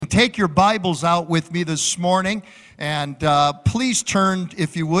take your Bibles out with me this morning, and please turn,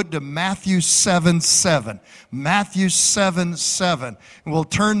 if you would, to Matthew 7:7. Matthew 7:7. We'll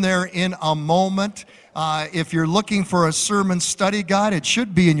turn there in a moment. If you're looking for a sermon study guide, it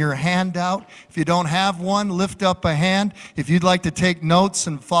should be in your handout. If you don't have one, lift up a hand. If you'd like to take notes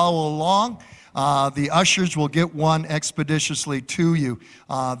and follow along, the ushers will get one expeditiously to you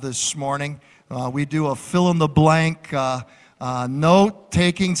this morning. We do a fill-in-the-blank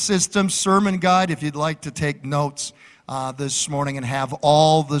note-taking system, sermon guide, if you'd like to take notes this morning and have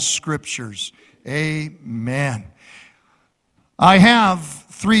all the scriptures. Amen. I have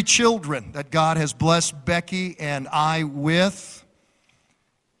 3 children that God has blessed Becky and I with.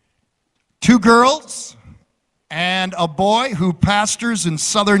 2 girls and a boy who pastors in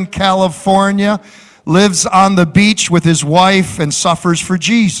Southern California, lives on the beach with his wife and suffers for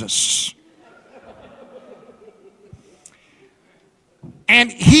Jesus. And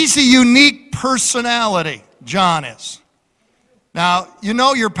he's a unique personality, John is. Now, you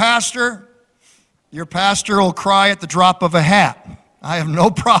know your pastor will cry at the drop of a hat. I have no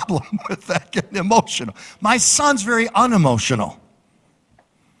problem with that, getting emotional. My son's very unemotional,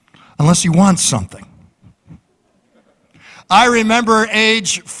 unless he wants something. I remember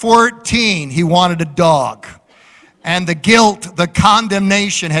age 14, he wanted a dog. And the guilt, the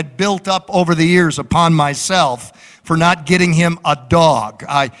condemnation had built up over the years upon myself for not getting him a dog.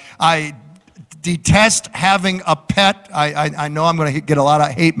 I detest having a pet. I know I'm going to get a lot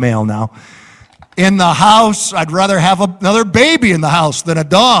of hate mail now. In the house, I'd rather have another baby in the house than a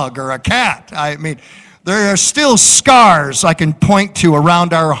dog or a cat. I mean, there are still scars I can point to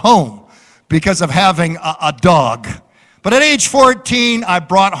around our home because of having a dog. But at age 14, I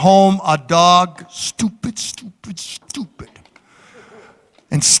brought home a dog. Stupid.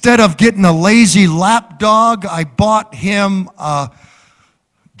 Instead of getting a lazy lap dog, I bought him a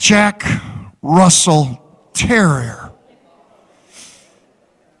Jack Russell Terrier.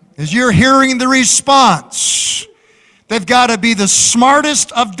 As you're hearing the response, they've got to be the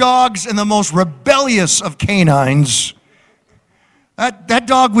smartest of dogs and the most rebellious of canines. That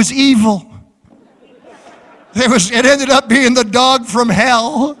dog was evil. It ended up being the dog from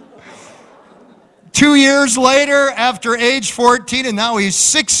hell. 2 years later, after age 14, and now he's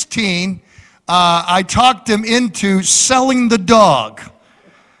 16, I talked him into selling the dog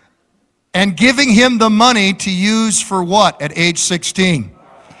and giving him the money to use for what at age 16?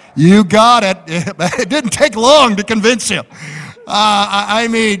 You got it. It didn't take long to convince him. I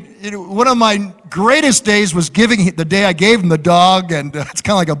mean, one of my greatest days was the day I gave him the dog, and it's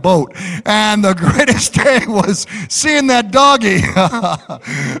kind of like a boat. And the greatest day was seeing that doggy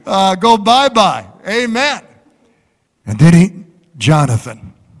go bye-bye. Amen. And then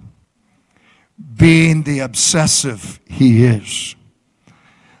Jonathan, being the obsessive he is.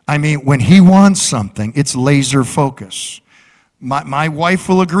 I mean, when he wants something, it's laser focus. My wife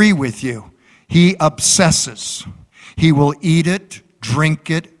will agree with you. He obsesses. He will eat it,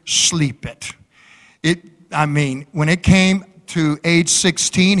 drink it, sleep it. When it came to age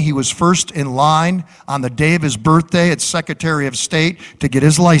 16, he was first in line on the day of his birthday at Secretary of State to get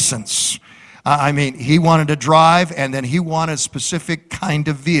his license. He wanted to drive, and then he wanted a specific kind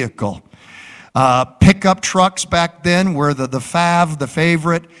of vehicle. Pickup trucks back then were the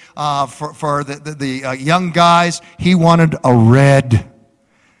favorite for the young guys. He wanted a red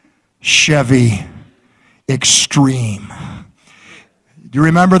Chevy Extreme. Do you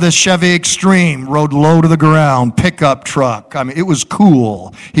remember the Chevy Extreme? Rode low to the ground, pickup truck. It was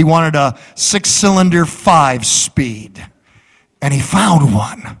cool. He wanted a 6-cylinder 5-speed, and he found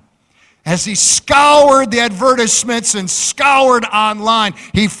one. As he scoured the advertisements and scoured online,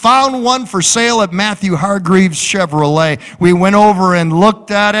 he found one for sale at Matthew Hargreaves Chevrolet. We went over and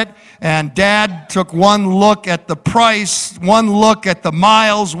looked at it, and Dad took one look at the price, one look at the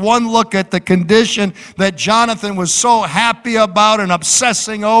miles, one look at the condition that Jonathan was so happy about and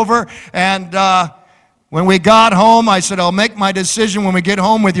obsessing over. And when we got home, I said, I'll make my decision when we get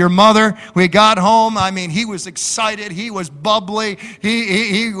home with your mother. We got home. He was excited. He was bubbly.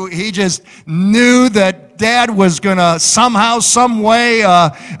 He just knew that Dad was going to somehow, some way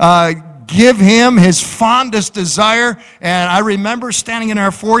give him his fondest desire. And I remember standing in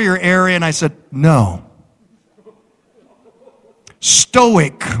our foyer area, and I said, no.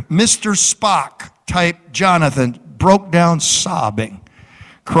 Stoic, Mr. Spock type Jonathan broke down sobbing.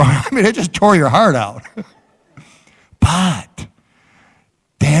 It just tore your heart out. But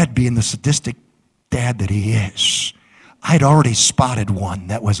Dad, being the sadistic dad that he is, I'd already spotted one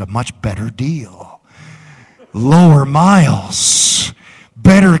that was a much better deal. Lower miles,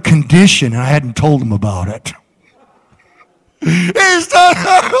 better condition, and I hadn't told him about it. He said,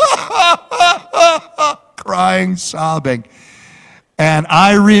 crying, sobbing. And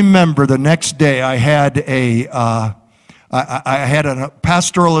I remember the next day I had a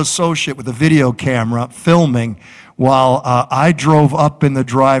pastoral associate with a video camera filming while I drove up in the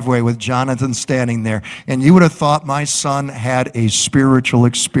driveway with Jonathan standing there. And you would have thought my son had a spiritual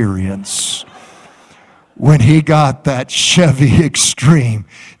experience when he got that Chevy Extreme.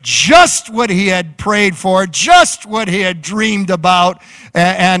 Just what he had prayed for, just what he had dreamed about.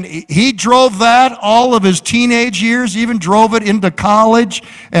 And he drove that all of his teenage years, even drove it into college.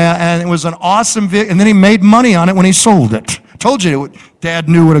 And it was an awesome vehicle. And then he made money on it when he sold it. Told you, Dad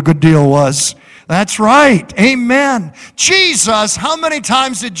knew what a good deal was. That's right. Amen. Jesus, how many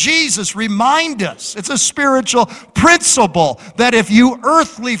times did Jesus remind us? It's a spiritual principle that if you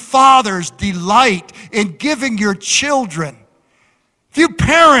earthly fathers delight in giving your children, if you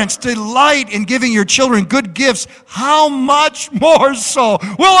parents delight in giving your children good gifts, how much more so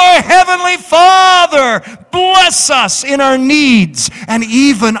will our Heavenly Father bless us in our needs and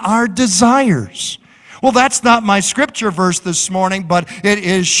even our desires? Well, that's not my scripture verse this morning, but it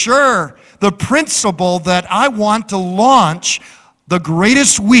is sure the principle that I want to launch the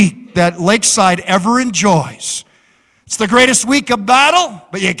greatest week that Lakeside ever enjoys. It's the greatest week of battle,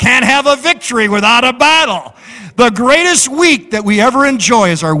 but you can't have a victory without a battle. The greatest week that we ever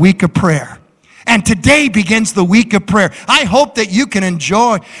enjoy is our week of prayer. And today begins the week of prayer. I hope that you can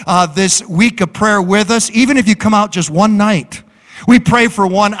enjoy this week of prayer with us, even if you come out just one night. We pray for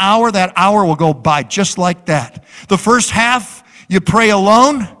 1 hour. That hour will go by just like that. The first half, you pray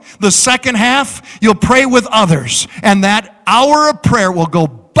alone. The second half, you'll pray with others. And that hour of prayer will go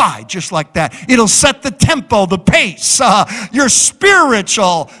by just like that. It'll set the tempo, the pace, your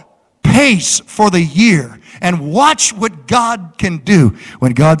spiritual pace for the year. And watch what God can do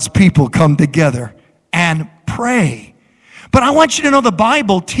when God's people come together and pray. But I want you to know the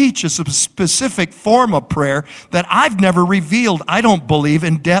Bible teaches a specific form of prayer that I've never revealed, I don't believe,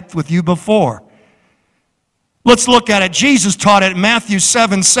 in depth with you before. Let's look at it. Jesus taught it in Matthew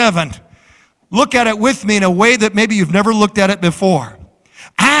 7:7. Look at it with me in a way that maybe you've never looked at it before.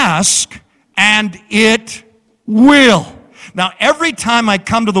 Ask, and it will. Now, every time I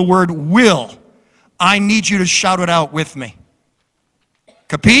come to the word will, I need you to shout it out with me.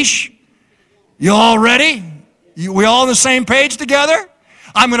 Capiche? You all ready? We all on the same page together?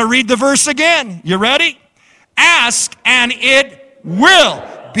 I'm going to read the verse again. You ready? Ask, and it will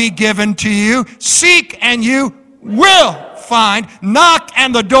be given to you. Seek, and you will find. Knock,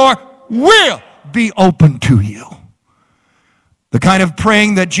 and the door will be open to you. The kind of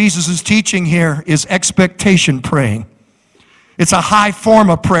praying that Jesus is teaching here is expectation praying. It's a high form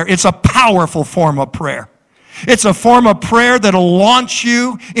of prayer. It's a powerful form of prayer. It's a form of prayer that'll launch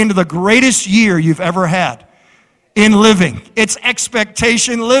you into the greatest year you've ever had in living. It's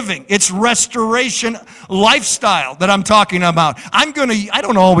expectation living. It's restoration lifestyle that I'm talking about. I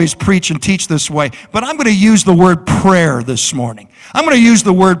don't always preach and teach this way, but I'm going to use the word prayer this morning. I'm going to use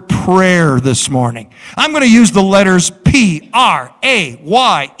the word prayer this morning. I'm going to use the letters P-R-A-Y-E-R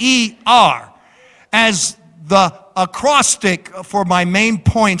as the acrostic for my main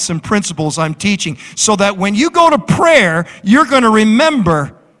points and principles I'm teaching, so that when you go to prayer, you're going to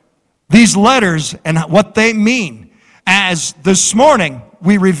remember these letters and what they mean. As this morning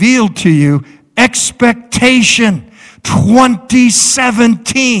we revealed to you Expectation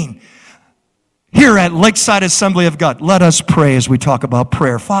 2017 here at Lakeside Assembly of God. Let us pray as we talk about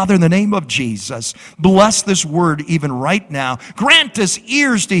prayer. Father, in the name of Jesus, bless this word even right now. Grant us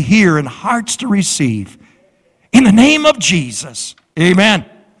ears to hear and hearts to receive. In the name of Jesus, amen.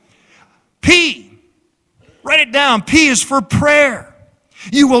 P, write it down. P is for prayer.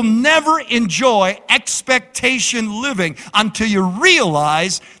 You will never enjoy expectation living until you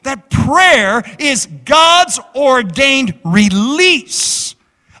realize that prayer is God's ordained release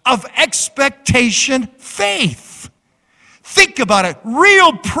of expectation faith. Think about it.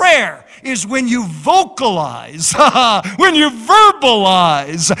 Real prayer is when you vocalize, when you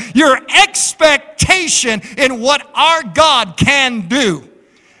verbalize your expectation in what our God can do.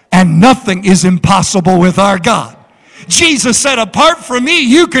 And nothing is impossible with our God. Jesus said, apart from me,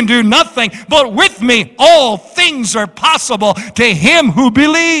 you can do nothing, but with me, all things are possible to him who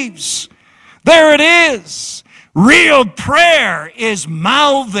believes. There it is. Real prayer is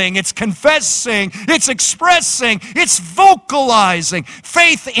mouthing, it's confessing, it's expressing, it's vocalizing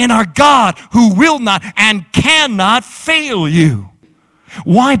faith in our God who will not and cannot fail you.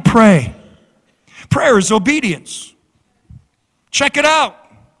 Why pray? Prayer is obedience. Check it out,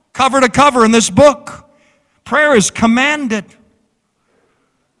 cover to cover in this book. Prayer is commanded.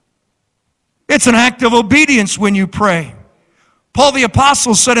 It's an act of obedience when you pray. Paul the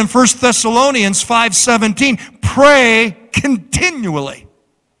Apostle said in 1 Thessalonians 5:17, pray continually.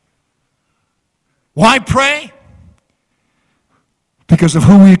 Why pray? Because of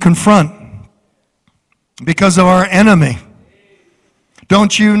who we confront. Because of our enemy.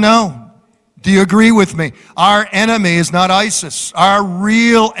 Don't you know? Do you agree with me? Our enemy is not ISIS. Our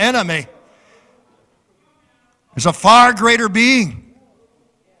real enemy is a far greater being.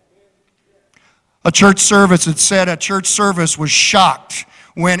 A church service, it said a church service was shocked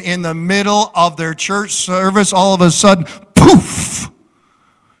when in the middle of their church service, all of a sudden, poof,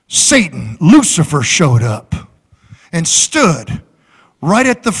 Satan, Lucifer showed up and stood right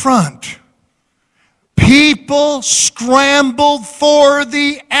at the front. People scrambled for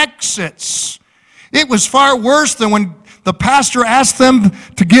the exits. It was far worse than when the pastor asked them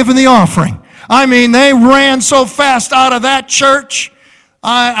to give in the offering. I mean, they ran so fast out of that church.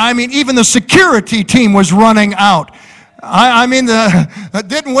 I mean, even the security team was running out. I mean,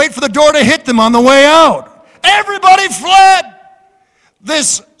 didn't wait for the door to hit them on the way out. Everybody fled.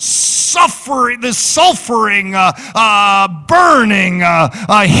 This sulfuring, burning,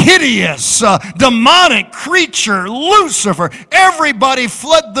 hideous, demonic creature, Lucifer. Everybody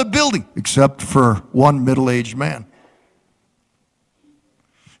fled the building except for one middle-aged man.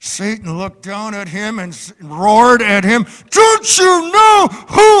 Satan looked down at him and roared at him, "Don't you know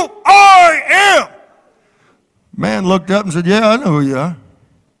who I am?" Man looked up and said, "Yeah, I know who you are."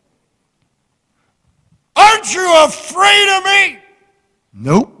 "Aren't you afraid of me?"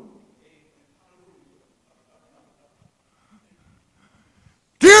 "Nope."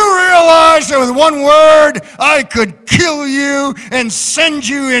 "Do you realize that with one word I could kill you and send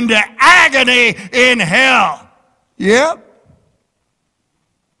you into agony in hell?" "Yep."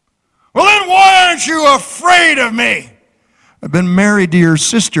 "Well, then why aren't you afraid of me?" "I've been married to your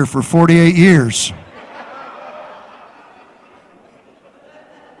sister for 48 years.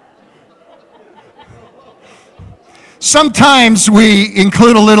 Sometimes we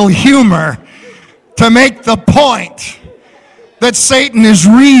include a little humor to make the point that Satan is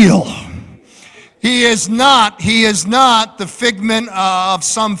real. He is not the figment of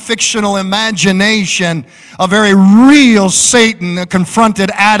some fictional imagination. A very real Satan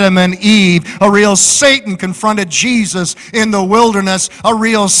confronted Adam and Eve. A real Satan confronted Jesus in the wilderness. A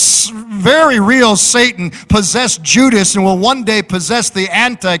very real Satan possessed Judas and will one day possess the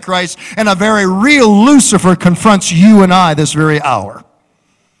Antichrist. And a very real Lucifer confronts you and I this very hour.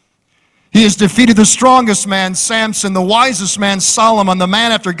 He has defeated the strongest man, Samson, the wisest man, Solomon, the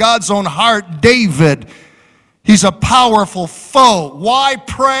man after God's own heart, David. He's a powerful foe. Why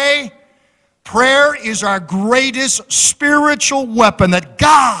pray? Prayer is our greatest spiritual weapon that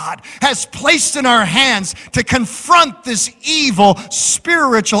God has placed in our hands to confront this evil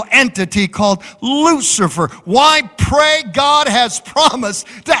spiritual entity called Lucifer. Why pray? God has promised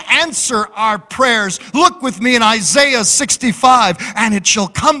to answer our prayers. Look with me in Isaiah 65, and it shall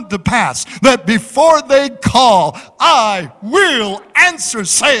come to pass that before they call, I will answer,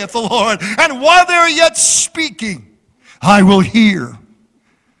 saith the Lord. And while they're yet speaking, I will hear.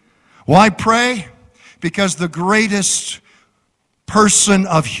 Why pray? Because the greatest person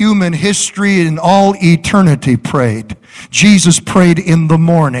of human history in all eternity prayed. Jesus prayed in the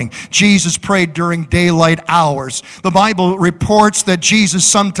morning. Jesus prayed during daylight hours. The Bible reports that Jesus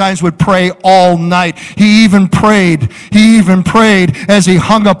sometimes would pray all night. He even prayed as he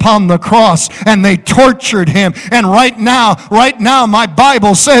hung upon the cross and they tortured him. And right now, my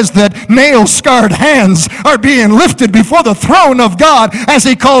Bible says that nail-scarred hands are being lifted before the throne of God as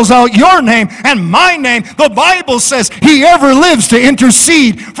he calls out your name and my name. The Bible says he ever lives to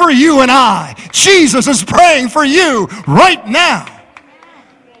intercede for you and I. Jesus is praying for you right now.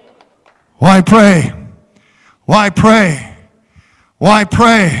 Why pray? Why pray? Why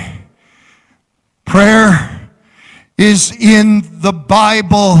pray? Prayer is in the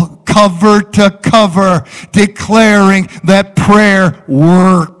Bible cover to cover, declaring that prayer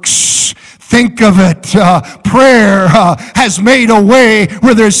works. Think of it. Prayer has made a way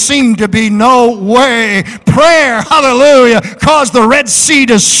where there seemed to be no way. Prayer, hallelujah, caused the Red Sea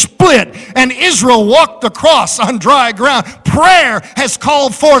to split and Israel walked across on dry ground. Prayer has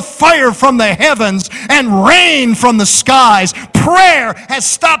called forth fire from the heavens and rain from the skies. Prayer has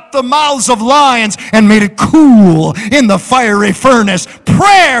stopped the mouths of lions and made it cool in the fiery furnace.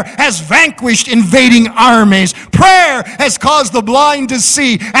 Prayer has vanquished invading armies. Prayer has caused the blind to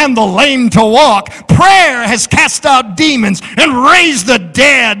see and the lame to walk. Prayer has cast out demons and raised the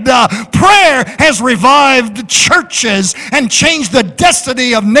dead. Prayer has revived churches and changed the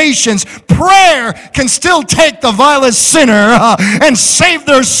destiny of nations. Prayer can still take the vilest sinner and save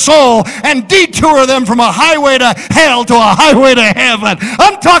their soul and detour them from a highway to hell to a highway stairway to heaven.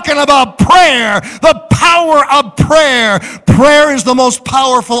 I'm talking about prayer, the power of prayer. Prayer is the most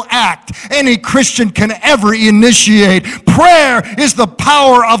powerful act any Christian can ever initiate. Prayer is the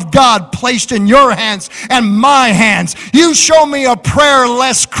power of God placed in your hands and my hands. You show me a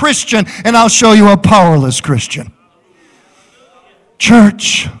prayerless Christian, and I'll show you a powerless Christian.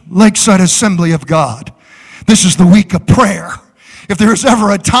 Church, Lakeside Assembly of God, this is the week of prayer. If there is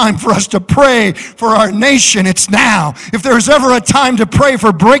ever a time for us to pray for our nation, it's now. If there is ever a time to pray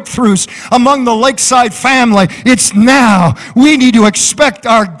for breakthroughs among the Lakeside family, it's now. We need to expect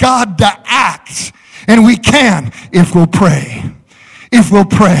our God to act, and we can if we'll pray. If we'll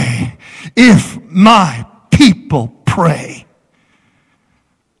pray. If my people pray.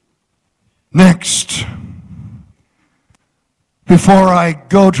 Next, before I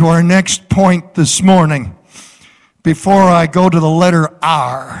go to our next point this morning, before I go to the letter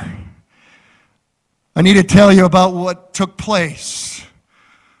R, I need to tell you about what took place.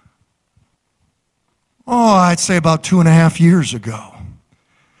 I'd say about 2.5 years ago.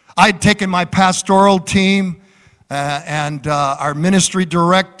 I'd taken my pastoral team and our ministry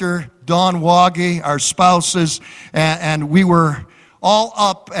director, Dawn Waggy, our spouses, and we were all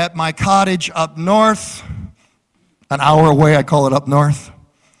up at my cottage up north, an hour away, I call it up north.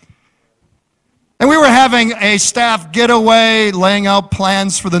 And we were having a staff getaway, laying out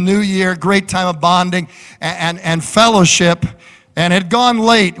plans for the new year, great time of bonding and fellowship. And it had gone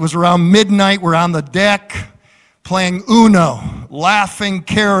late. It was around midnight. We're on the deck playing Uno, laughing,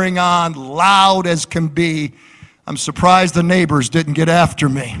 carrying on, loud as can be. I'm surprised the neighbors didn't get after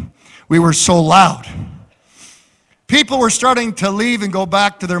me. We were so loud. People were starting to leave and go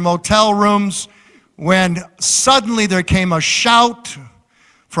back to their motel rooms when suddenly there came a shout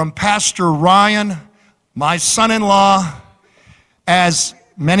from Pastor Ryan, my son-in-law. As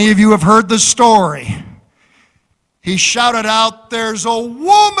many of you have heard the story, he shouted out, "There's a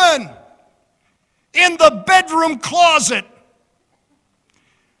woman in the bedroom closet."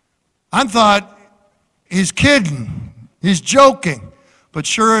 I thought, he's kidding, he's joking. But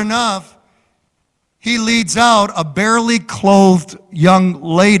sure enough, he leads out a barely clothed young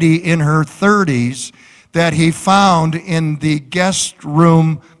lady in her 30s that he found in the guest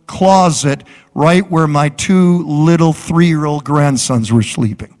room closet right where my 2 little 3-year-old grandsons were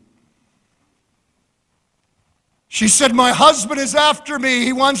sleeping. She said, "My husband is after me.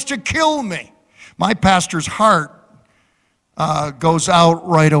 He wants to kill me." My pastor's heart goes out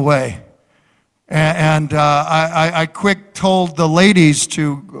right away. And I quick told the ladies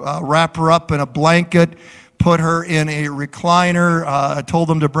to wrap her up in a blanket, put her in a recliner. I told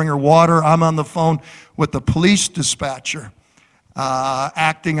them to bring her water. I'm on the phone with the police dispatcher,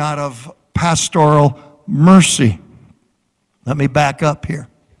 acting out of pastoral mercy. Let me back up here.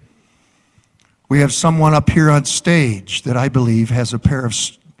 We have someone up here on stage that I believe has a pair of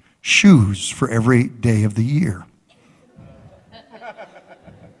shoes for every day of the year.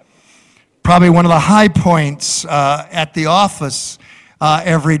 Probably one of the high points at the office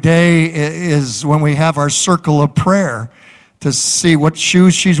every day is when we have our circle of prayer to see what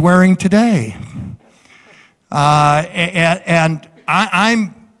shoes she's wearing today. And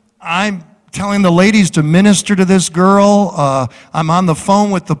I'm telling the ladies to minister to this girl. I'm on the phone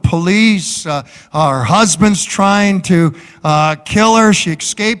with the police. Her husband's trying to kill her. She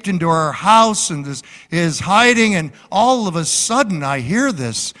escaped into her house and is hiding. And all of a sudden, I hear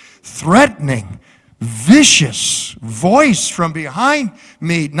this threatening, vicious voice from behind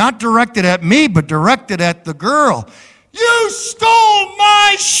me, not directed at me, but directed at the girl. "You stole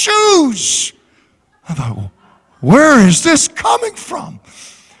my shoes!" I thought, where is this coming from?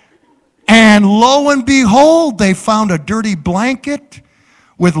 And lo and behold, they found a dirty blanket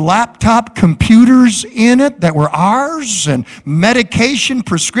with laptop computers in it that were ours, and medication,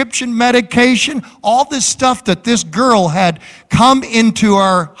 prescription medication, all this stuff that this girl had come into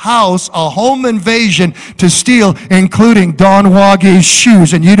our house, a home invasion, to steal, including Dawn Waggy's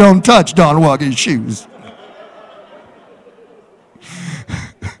shoes. And you don't touch Dawn Waggy's shoes.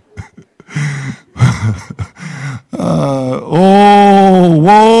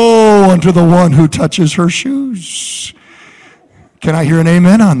 Woe unto the one who touches her shoes. Can I hear an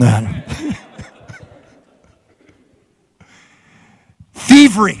amen on that?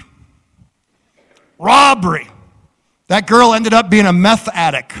 Thievery, robbery. That girl ended up being a meth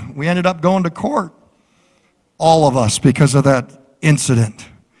addict. We ended up going to court, all of us, because of that incident.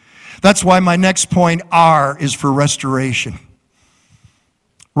 That's why my next point, R, is for restoration.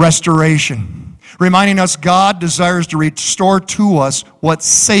 Restoration. Reminding us God desires to restore to us what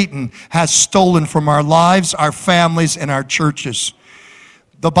Satan has stolen from our lives, our families, and our churches.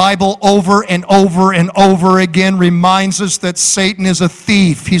 The Bible over and over and over again reminds us that Satan is a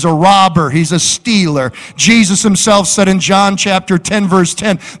thief. He's a robber. He's a stealer. Jesus himself said in John chapter 10, verse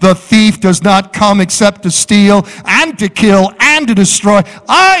 10, the thief does not come except to steal and to kill and to destroy.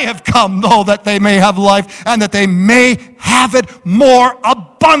 I have come, though, that they may have life and that they may have it more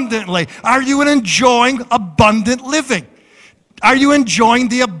abundantly. Are you enjoying abundant living? Are you enjoying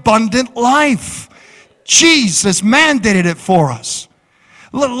the abundant life? Jesus mandated it for us.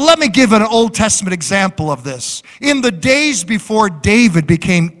 Let me give an Old Testament example of this. In the days before David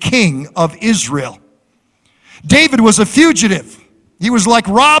became king of Israel, David was a fugitive. He was like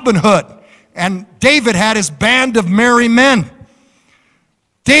Robin Hood, and David had his band of merry men.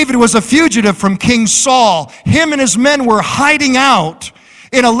 David was a fugitive from King Saul. Him and his men were hiding out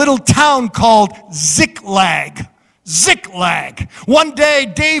in a little town called Ziklag. Ziklag. One day,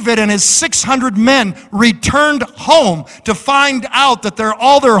 David and his 600 men returned home to find out that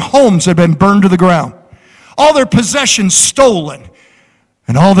all their homes had been burned to the ground, all their possessions stolen,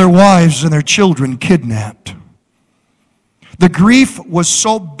 and all their wives and their children kidnapped. The grief was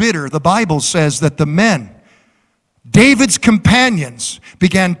so bitter, the Bible says, that the men, David's companions,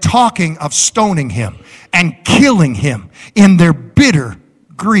 began talking of stoning him and killing him in their bitter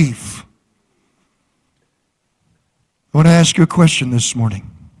grief. I want to ask you a question this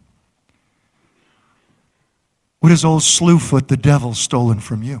morning. What has old Slewfoot the devil stolen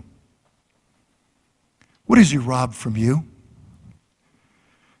from you? What has he robbed from you?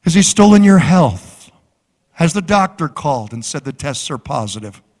 Has he stolen your health? Has the doctor called and said the tests are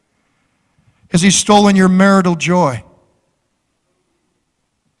positive? Has he stolen your marital joy?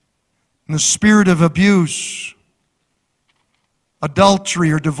 And the spirit of abuse, adultery,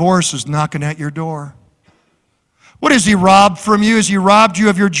 or divorce is knocking at your door. What has he robbed from you? Has he robbed you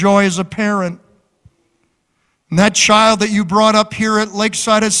of your joy as a parent? And that child that you brought up here at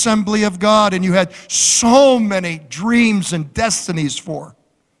Lakeside Assembly of God and you had so many dreams and destinies for,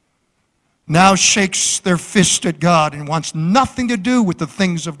 now shakes their fist at God and wants nothing to do with the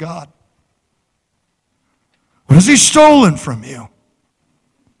things of God. What has he stolen from you?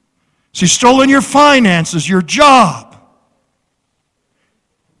 Has he stolen your finances, your job?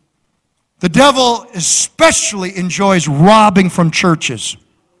 The devil especially enjoys robbing from churches.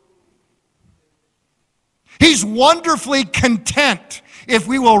 He's wonderfully content if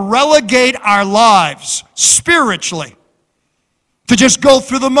we will relegate our lives spiritually to just go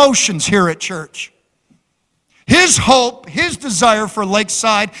through the motions here at church. His hope, his desire for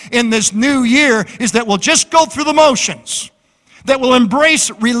Lakeside in this new year is that we'll just go through the motions, that we'll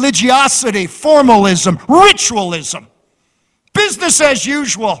embrace religiosity, formalism, ritualism, business as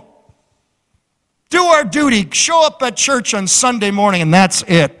usual. Do our duty, show up at church on Sunday morning, and that's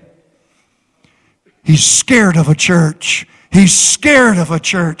it. He's scared of a church. He's scared of a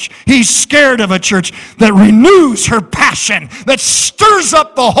church. He's scared of a church that renews her passion, that stirs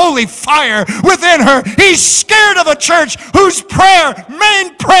up the holy fire within her. He's scared of a church whose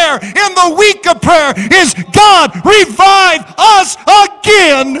main prayer in the week of prayer is, God, revive us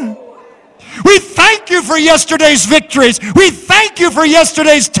again. We thank you for yesterday's victories. We thank you for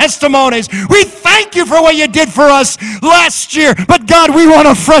yesterday's testimonies. We thank you for what you did for us last year. But God, we want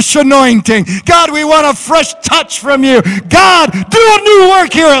a fresh anointing. God, we want a fresh touch from you. God, do a new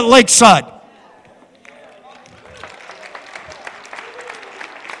work here at Lakeside.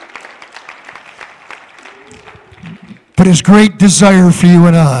 But his great desire for you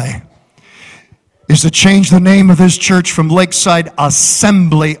and I is to change the name of this church from Lakeside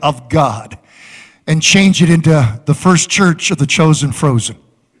Assembly of God and change it into the First Church of the Chosen Frozen.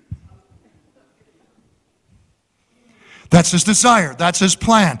 That's his desire. That's his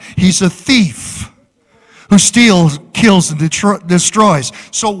plan. He's a thief who steals, kills, and destroys.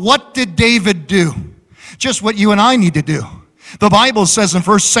 So what did David do? Just what you and I need to do. The Bible says in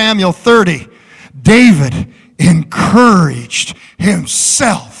 1 Samuel 30, David encouraged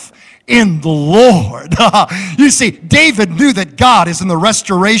himself in the Lord. You see, David knew that God is in the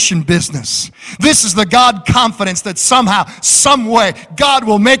restoration business. This is the God confidence that somehow, some way, God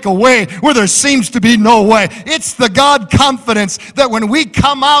will make a way where there seems to be no way. It's the God confidence that when we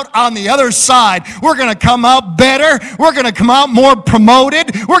come out on the other side, we're going to come out better. We're going to come out more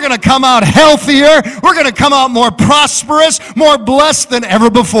promoted. We're going to come out healthier. We're going to come out more prosperous, more blessed than ever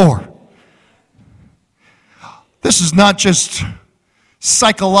before. This is not just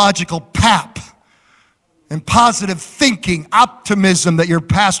psychological pap and positive thinking, optimism that your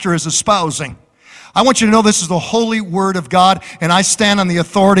pastor is espousing. I want you to know this is the holy word of God, and I stand on the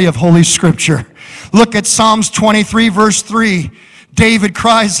authority of Holy Scripture. Look at Psalms 23, verse 3. David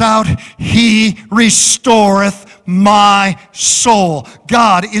cries out, He restoreth my soul.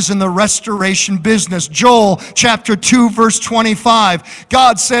 God is in the restoration business. Joel chapter 2 verse 25.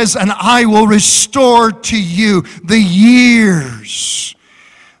 God says, and I will restore to you the years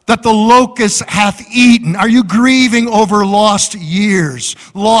that the locust hath eaten. Are you grieving over lost years,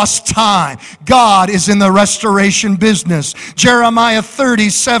 lost time? God is in the restoration business. Jeremiah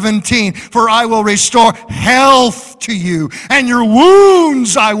 30:17, for I will restore health to you, and your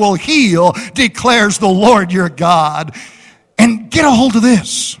wounds I will heal, declares the Lord your God. And get a hold of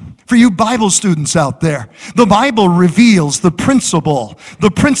this. For you Bible students out there, the Bible reveals the principle,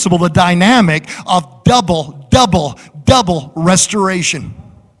 the dynamic of double restoration.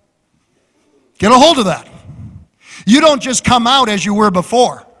 Get a hold of that. You don't just come out as you were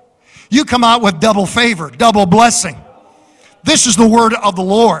before. You come out with double favor, double blessing. This is the word of the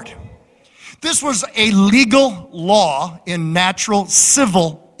Lord. This was a legal law in natural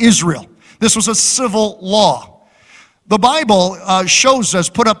civil Israel. This was a civil law. The Bible shows us,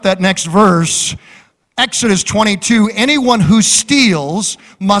 put up that next verse, Exodus 22, anyone who steals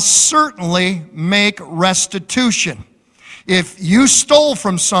must certainly make restitution. If you stole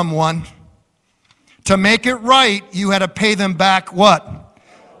from someone, to make it right, you had to pay them back what?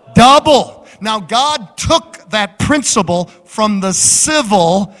 Double. Now God took that principle from the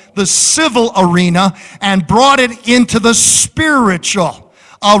civil arena and brought it into the spiritual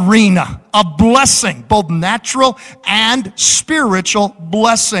arena. A blessing, both natural and spiritual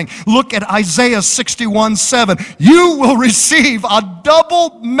blessing. Look at Isaiah 61:7. You will receive a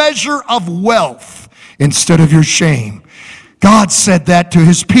double measure of wealth instead of your shame. God said that to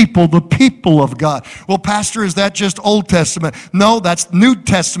his people, the people of God. Well, Pastor, is that just Old Testament? No, that's New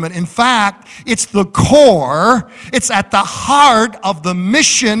Testament. In fact, it's the core, it's at the heart of the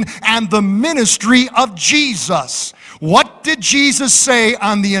mission and the ministry of Jesus. What did Jesus say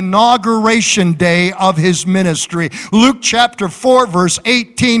on the inauguration day of his ministry? Luke chapter 4, verse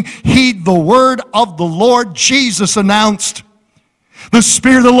 18, heed the word of the Lord. Jesus announced, the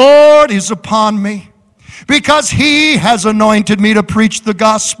Spirit of the Lord is upon me, because he has anointed me to preach the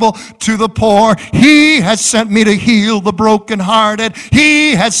gospel to the poor. He has sent me to heal the brokenhearted.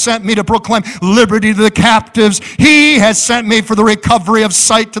 He has sent me to proclaim liberty to the captives. He has sent me for the recovery of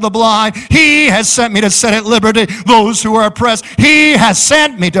sight to the blind. He has sent me to set at liberty those who are oppressed. He has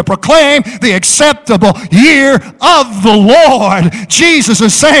sent me to proclaim the acceptable year of the Lord. Jesus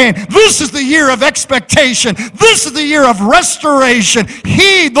is saying, this is the year of expectation. This is the year of restoration.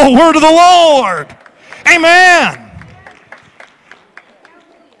 Heed the word of the Lord. Amen.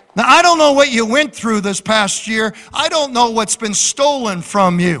 Now, I don't know what you went through this past year. I don't know what's been stolen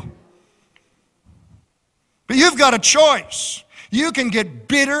from you. But you've got a choice. You can get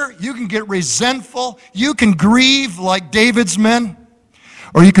bitter. You can get resentful. You can grieve like David's men.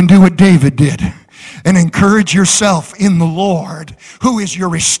 Or you can do what David did and encourage yourself in the Lord, who is your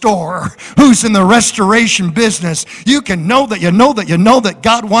restorer, who's in the restoration business. You can know that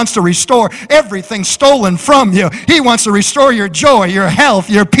God wants to restore everything stolen from you. He wants to restore your joy, your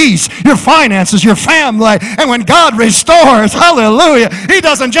health, your peace, your finances, your family. And when God restores, hallelujah, he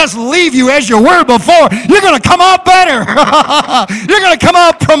doesn't just leave you as you were before. You're going to come out better. You're going to come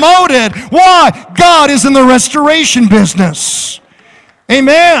out promoted. Why? God is in the restoration business.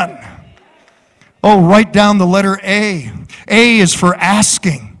 Amen. Oh, write down the letter A. A is for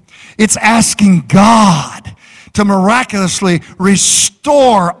asking. It's asking God to miraculously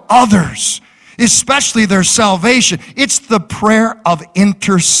restore others, especially their salvation. It's the prayer of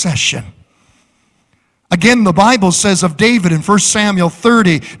intercession. Again, the Bible says of David in 1 Samuel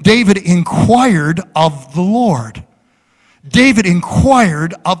 30, David inquired of the Lord. David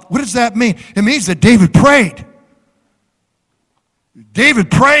inquired of, what does that mean? It means that David prayed.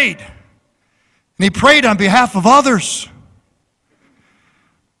 David prayed. And he prayed on behalf of others.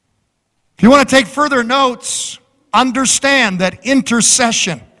 If you want to take further notes, understand that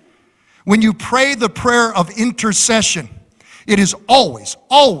intercession, when you pray the prayer of intercession, it is always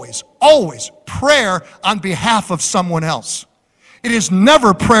prayer on behalf of someone else. It is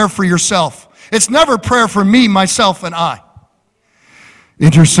never prayer for yourself. It's never prayer for me, myself, and I.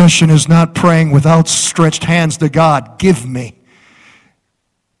 Intercession is not praying with outstretched hands to God, give me.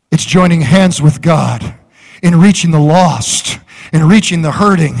 It's joining hands with God in reaching the lost, in reaching the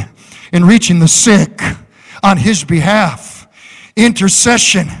hurting, in reaching the sick on his behalf.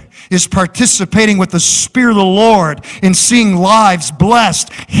 Intercession is participating with the Spirit of the Lord in seeing lives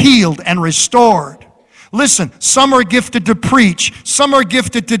blessed, healed, and restored. Listen, some are gifted to preach, some are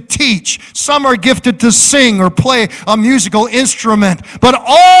gifted to teach, some are gifted to sing or play a musical instrument, but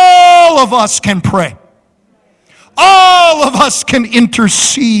all of us can pray. All of us can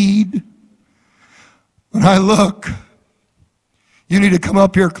intercede. When I look, you need to come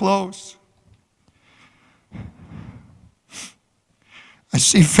up here close. I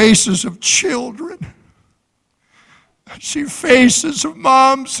see faces of children. I see faces of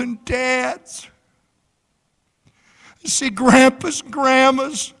moms and dads. I see grandpas and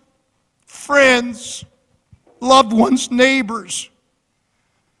grandmas, friends, loved ones, neighbors.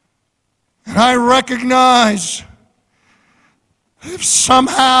 And I recognize if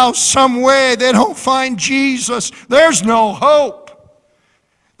somehow, some way they don't find Jesus, there's no hope.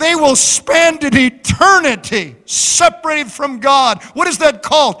 They will spend an eternity separated from God. What is that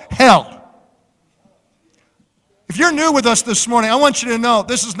called? Hell. If you're new with us this morning, I want you to know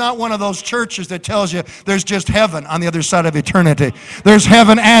this is not one of those churches that tells you there's just heaven on the other side of eternity. There's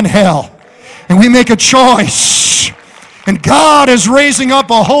heaven and hell. And we make a choice. And God is raising up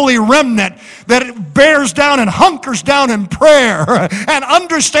a holy remnant that bears down and hunkers down in prayer and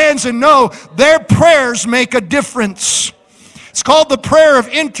understands and knows their prayers make a difference. It's called the prayer of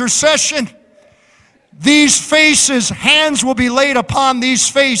intercession. These faces, hands will be laid upon these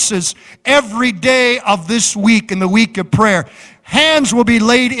faces every day of this week, in the week of prayer. Hands will be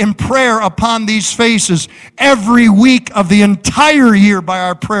laid in prayer upon these faces every week of the entire year by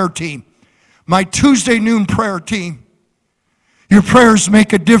our prayer team. My Tuesday noon prayer team. Your prayers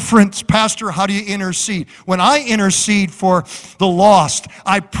make a difference. Pastor, how do you intercede? When I intercede for the lost,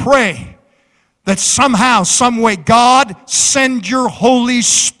 I pray that somehow, some way, God send your Holy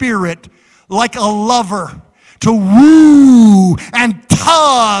Spirit like a lover to woo and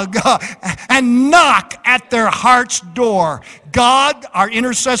tug and knock at their heart's door. God, our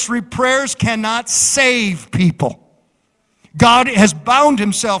intercessory prayers cannot save people. God has bound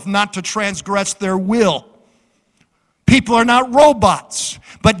himself not to transgress their will. People are not robots,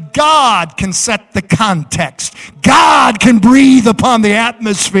 but God can set the context. God can breathe upon the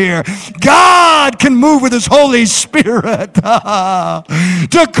atmosphere. God can move with his Holy Spirit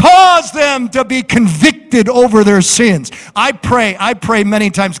to cause them to be convicted over their sins. I pray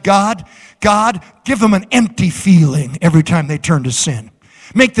many times, God, give them an empty feeling every time they turn to sin.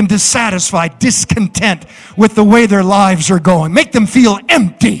 Make them dissatisfied, discontent with the way their lives are going. Make them feel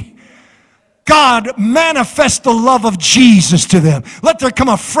empty. God, manifest the love of Jesus to them. Let there come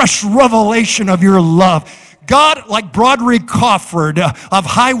a fresh revelation of your love. God, like Broderick Crawford of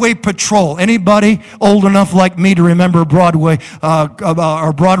Highway Patrol. Anybody old enough like me to remember Broderick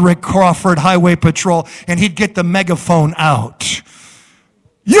Crawford, Highway Patrol? And he'd get the megaphone out.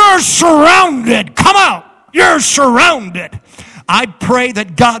 You're surrounded. Come out. You're surrounded. I pray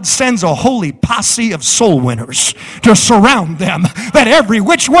that God sends a holy posse of soul winners to surround them, that every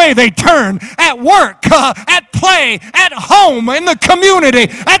which way they turn, at work, at play, at home, in the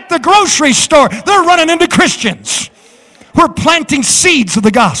community, at the grocery store, they're running into Christians. We're planting seeds of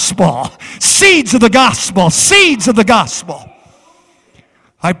the gospel. Seeds of the gospel. Seeds of the gospel.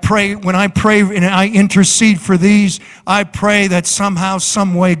 I pray, when I pray and I intercede for these, I pray that somehow,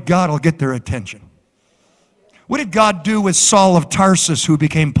 some way, God will get their attention. What did God do with Saul of Tarsus, who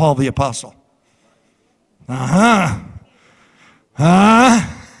became Paul the Apostle?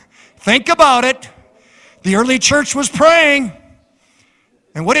 Think about it. The early church was praying.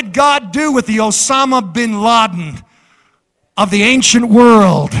 And what did God do with the Osama bin Laden of the ancient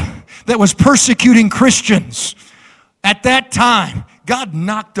world that was persecuting Christians at that time? God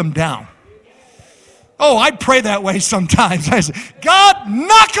knocked them down. Oh, I pray that way sometimes. I say, God,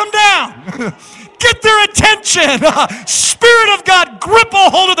 knock them down. Get their attention. Spirit of God, grip a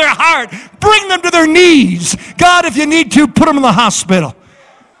hold of their heart. Bring them to their knees. God, if you need to, put them in the hospital.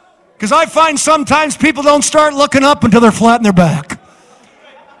 Because I find sometimes people don't start looking up until they're flat in their back.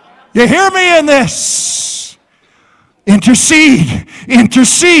 You hear me in this? Intercede,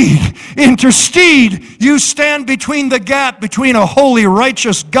 intercede, intercede. You stand between the gap between a holy,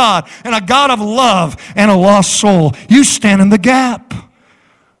 righteous God and a God of love and a lost soul. You stand in the gap.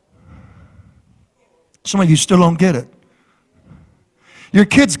 Some of you still don't get it. Your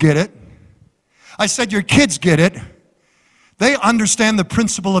kids get it. I said your kids get it. They understand the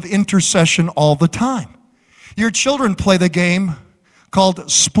principle of intercession all the time. Your children play the game called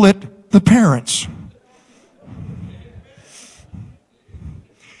split the parents.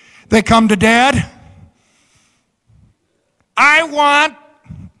 They come to Dad. I want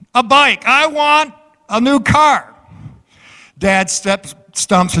a bike. I want a new car. Dad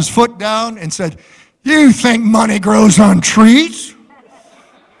stomps his foot down and said, you think money grows on trees?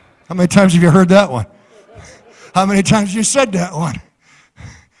 How many times have you heard that one? How many times have you said that one?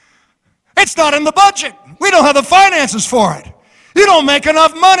 It's not in the budget. We don't have the finances for it. You don't make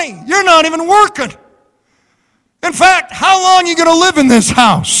enough money. You're not even working. In fact, how long are you going to live in this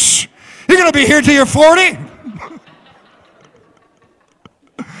house? You're going to be here till you're 40?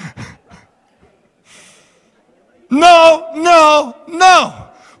 No.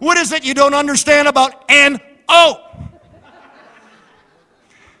 What is it you don't understand about N-O?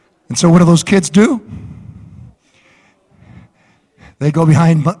 And so what do those kids do? They go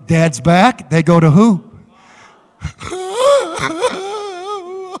behind dad's back. They go to who?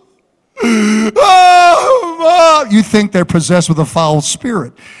 Oh, you think they're possessed with a foul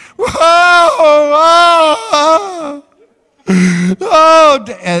spirit.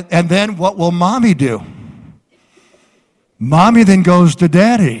 And then what will mommy do? Mommy then goes to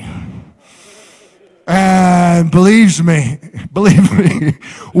daddy. And believe me,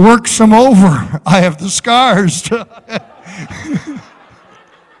 works them over. I have the scars.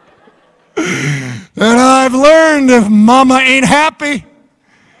 And I've learned if mama ain't happy,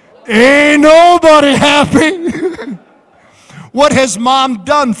 ain't nobody happy. What has mom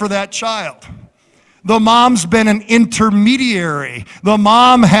done for that child? The mom's been an intermediary. The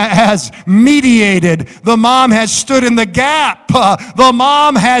mom has mediated. The mom has stood in the gap. The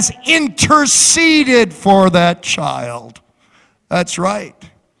mom has interceded for that child. That's right.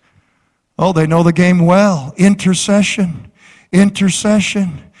 Oh, they know the game well. Intercession.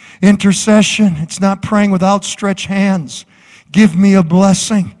 It's not praying with outstretched hands. Give me a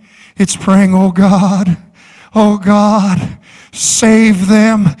blessing. It's praying, oh God, save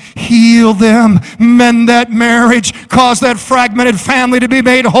them, heal them, mend that marriage, cause that fragmented family to be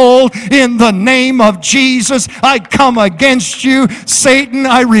made whole. In the name of Jesus, I come against you. Satan,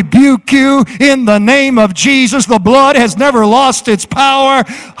 I rebuke you. In the name of Jesus, the blood has never lost its power.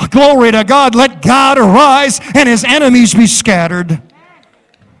 Glory to God. Let God arise and his enemies be scattered.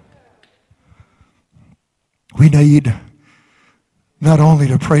 We need not only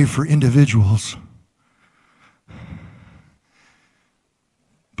to pray for individuals,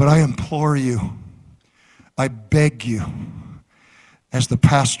 but I implore you, I beg you, as the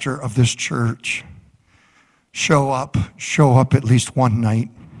pastor of this church, show up at least one night.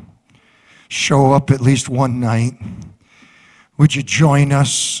 Show up at least one night. Would you join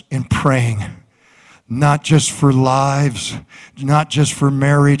us in praying? Not just for lives, not just for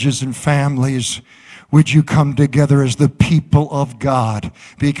marriages and families. Would you come together as the people of God?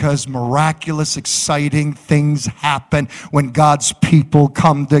 Because miraculous, exciting things happen when God's people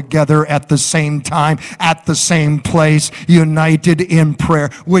come together at the same time, at the same place, united in prayer.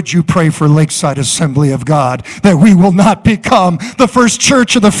 Would you pray for Lakeside Assembly of God, that we will not become the first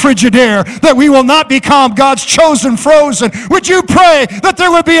church of the Frigidaire, that we will not become God's chosen frozen? Would you pray that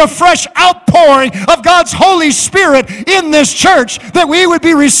there would be a fresh outpouring of God's Holy Spirit in this church, that we would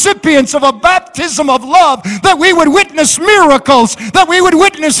be recipients of a baptism of love, that we would witness miracles, that we would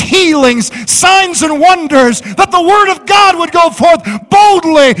witness healings, signs and wonders, that the Word of God would go forth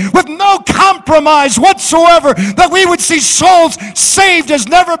boldly with no compromise whatsoever, that we would see souls saved as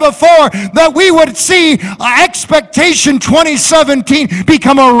never before, that we would see Expectation 2017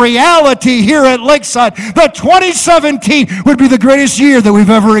 become a reality here at Lakeside, that 2017 would be the greatest year that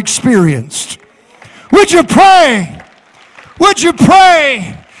we've ever experienced. Would you pray? Would you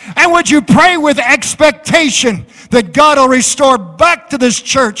pray? And would you pray with expectation that God will restore back to this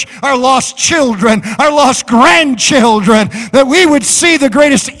church our lost children, our lost grandchildren, that we would see the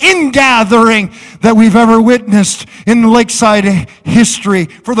greatest ingathering that we've ever witnessed in Lakeside history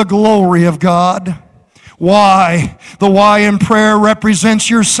for the glory of God? Why? The why in prayer represents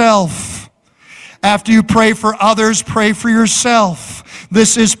yourself. After you pray for others, pray for yourself.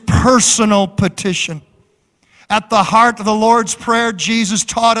 This is personal petition. At the heart of the Lord's Prayer, Jesus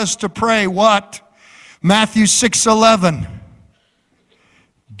taught us to pray what? Matthew 6:11.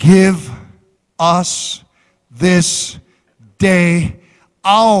 Give us this day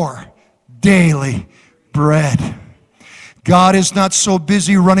our daily bread. God is not so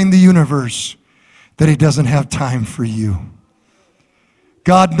busy running the universe that he doesn't have time for you.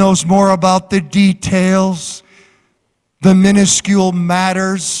 God knows more about the details, the minuscule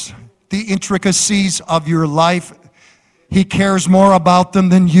matters, the intricacies of your life. He cares more about them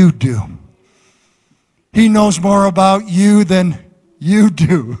than you do. He knows more about you than you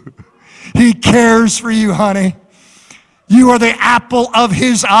do. He cares for you, honey. You are the apple of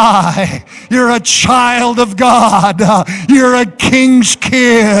his eye. You're a child of God. You're a king's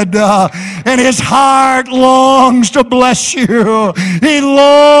kid. And his heart longs to bless you. He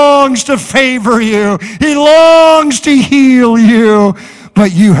longs to favor you. He longs to heal you.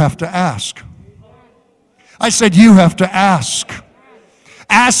 But you have to ask. I said you have to ask.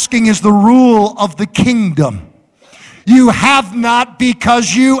 Asking is the rule of the kingdom. You have not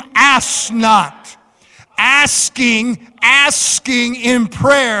because you ask not. asking in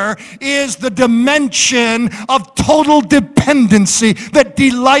prayer is the dimension of total dependency that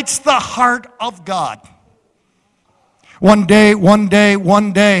delights the heart of God. One day,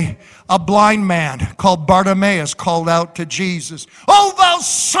 a blind man called Bartimaeus called out to Jesus, "Oh, thou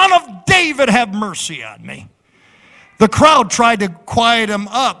son of David, have mercy on me." The crowd tried to quiet him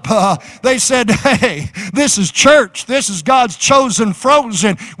up. They said, "Hey, this is church. This is God's chosen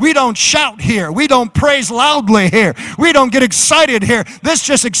frozen. We don't shout here. We don't praise loudly here. We don't get excited here." This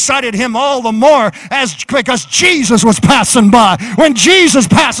just excited him all the more because Jesus was passing by. When Jesus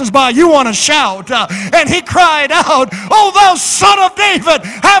passes by, you want to shout. And he cried out, "Oh, thou son of David,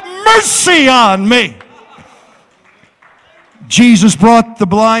 have mercy on me." Jesus brought the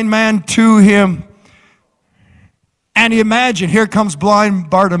blind man to him. And you imagine, here comes blind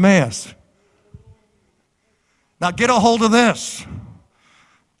Bartimaeus. Now get a hold of this.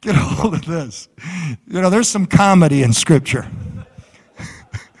 Get a hold of this. You know, there's some comedy in Scripture.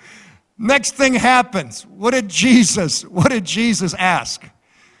 Next thing happens. What did Jesus ask?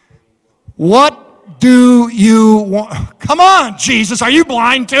 What do you want? Come on, Jesus, are you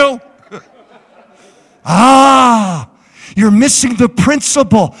blind too? You're missing the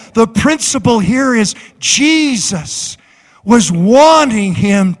principle. The principle here is Jesus was wanting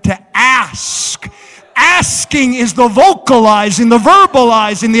him to ask. Asking is the vocalizing, the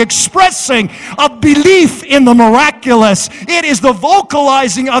verbalizing, the expressing of belief in the miraculous. It is the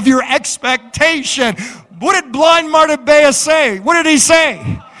vocalizing of your expectation. What did blind Bartimaeus say? What did he say?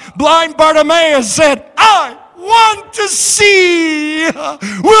 Blind Bartimaeus said, "I want to see.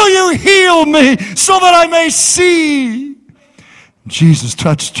 Will you heal me so that I may see?" Jesus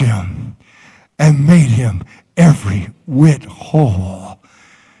touched him and made him every whit whole.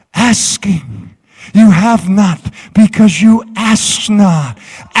 Asking. You have not because you ask not.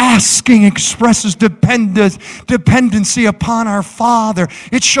 Asking expresses dependency upon our Father.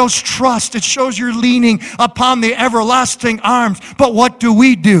 It shows trust. It shows you're leaning upon the everlasting arms. But what do?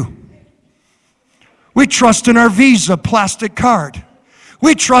 We trust in our Visa plastic card.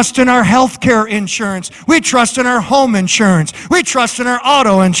 We trust in our health care insurance. We trust in our home insurance. We trust in our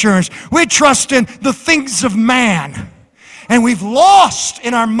auto insurance. We trust in the things of man. And we've lost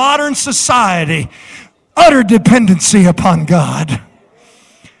in our modern society utter dependency upon God.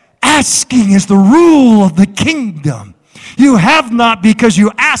 Asking is the rule of the kingdom. You have not because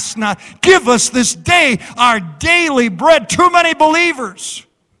you ask not. Give us this day our daily bread. Too many believers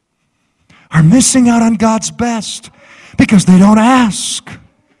are missing out on God's best because they don't ask.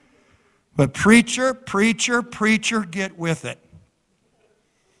 But preacher, get with it.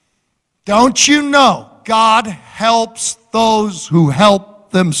 Don't you know God helps those who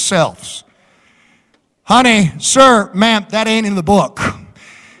help themselves? Honey, sir, ma'am, that ain't in the book.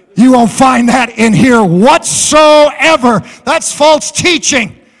 You won't find that in here whatsoever. That's false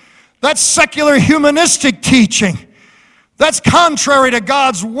teaching. That's secular humanistic teaching. That's contrary to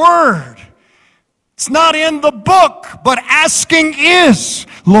God's word. It's not in the book, but asking is.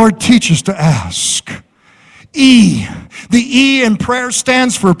 Lord, teach us to ask. E. The E in prayer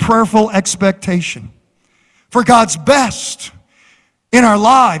stands for prayerful expectation. For God's best in our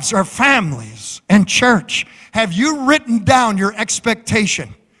lives, our families, and church. Have you written down your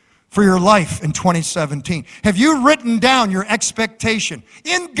expectation for your life in 2017? Have you written down your expectation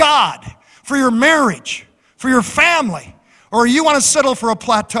in God for your marriage, for your family? Or you want to settle for a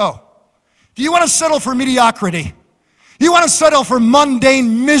plateau? Do you want to settle for mediocrity? You want to settle for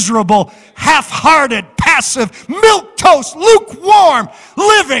mundane, miserable, half-hearted, passive, milquetoast, lukewarm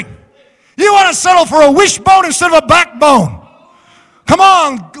living? You want to settle for a wishbone instead of a backbone? Come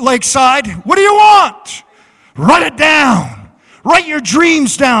on, Lakeside. What do you want? Write it down. Write your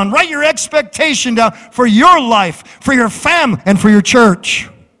dreams down. Write your expectation down for your life, for your family, and for your church.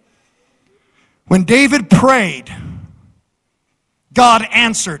 When David prayed, God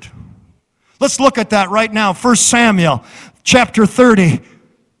answered. Let's look at that right now. 1 Samuel chapter 30.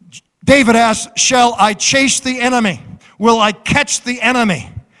 David asked, "Shall I chase the enemy? Will I catch the enemy?"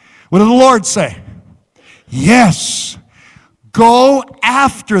 What did the Lord say? Yes. Go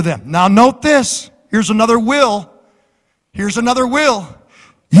after them. Now note this. Here's another will. Here's another will.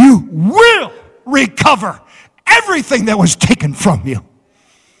 You will recover everything that was taken from you.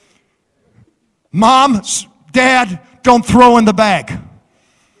 Mom, Dad, don't throw in the bag.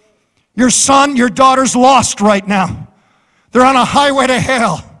 Your son, your daughter's lost right now. They're on a highway to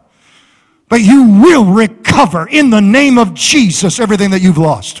hell. But you will recover in the name of Jesus everything that you've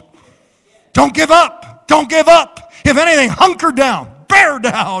lost. Don't give up. Don't give up. If anything, hunker down. bear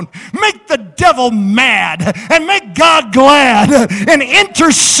down, make the devil mad, and make God glad, and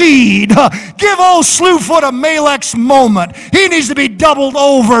intercede. Give old Slewfoot a Malek's moment. He needs to be doubled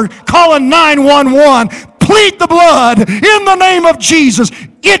over, calling 911. Plead the blood in the name of Jesus.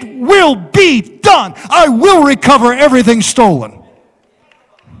 It will be done. I will recover everything stolen.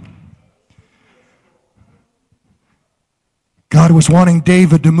 God was wanting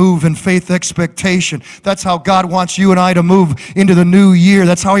David to move in faith expectation. That's how God wants you and I to move into the new year.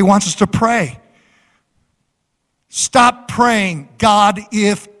 That's how He wants us to pray. Stop praying, God,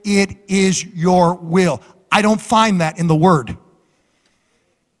 if it is your will. I don't find that in the Word.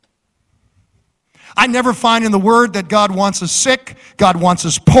 I never find in the Word that God wants us sick, God wants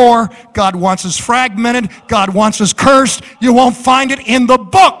us poor, God wants us fragmented, God wants us cursed. You won't find it in the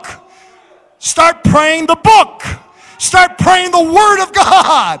book. Start praying the book. Start praying the Word of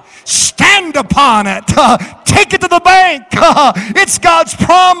God. Stand upon it. Take it to the bank. It's God's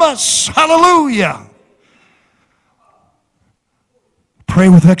promise. Hallelujah. Pray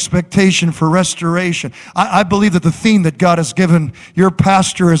with expectation for restoration. I believe that the theme that God has given your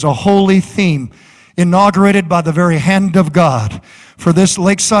pastor is a holy theme, inaugurated by the very hand of God for this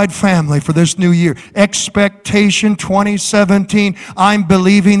Lakeside family, for this new year. Expectation 2017. I'm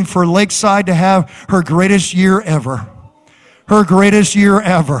believing for Lakeside to have her greatest year ever. Her greatest year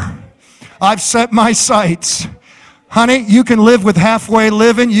ever. I've set my sights. Honey, you can live with halfway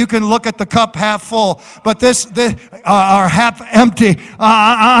living. You can look at the cup half full. But this are half empty.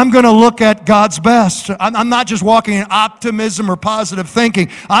 I'm going to look at God's best. I'm not just walking in optimism or positive thinking.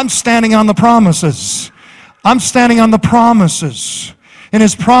 I'm standing on the promises. I'm standing on the promises. And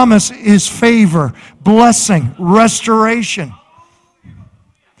His promise is favor, blessing, restoration.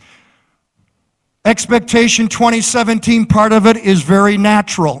 Expectation 2017, part of it is very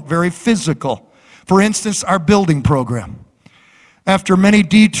natural, very physical. For instance, our building program. After many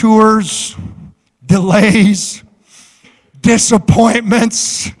detours, delays,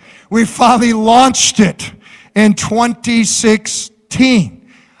 disappointments, we finally launched it in 2016.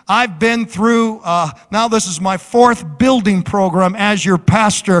 I've been through, now this is my 4th building program as your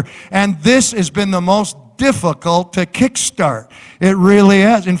pastor, and this has been the most difficult to kickstart. It really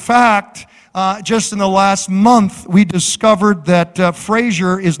has. In fact, just in the last month, we discovered that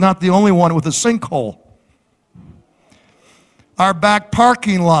Fraser is not the only one with a sinkhole. Our back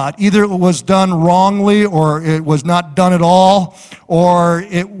parking lot, either it was done wrongly or it was not done at all, or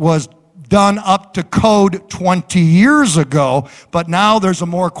it was done up to code 20 years ago, but now there's a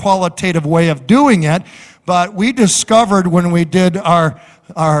more qualitative way of doing it. But we discovered when we did our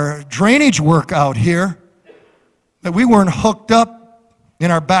drainage work out here that we weren't hooked up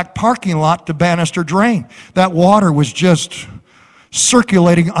in our back parking lot to banister drain. That water was just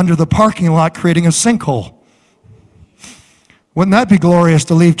circulating under the parking lot, creating a sinkhole. Wouldn't that be glorious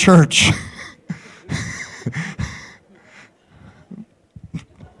to leave church?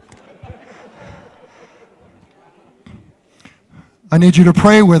 I need you to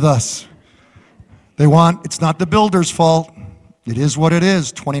pray with us. It's not the builder's fault. It is what it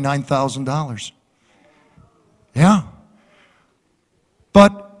is, $29,000. Yeah.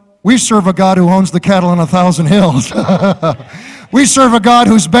 But we serve a God who owns the cattle on 1,000 hills. We serve a God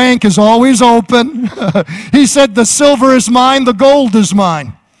whose bank is always open. He said, the silver is mine, the gold is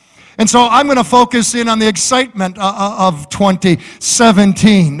mine. And so I'm going to focus in on the excitement of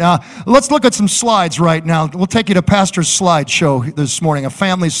 2017. Let's look at some slides right now. We'll take you to Pastor's slideshow this morning, a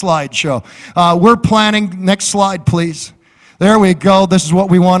family slideshow. We're planning, next slide please. There we go. This is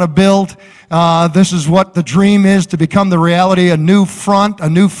what we want to build. This is what the dream is, to become the reality, a new front, a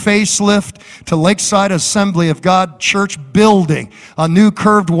new facelift to Lakeside Assembly of God Church building, a new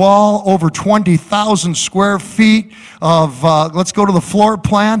curved wall, over 20,000 square feet of, let's go to the floor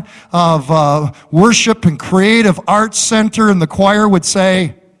plan, of worship and creative arts center, and the choir would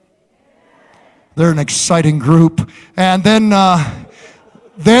say, they're an exciting group. And then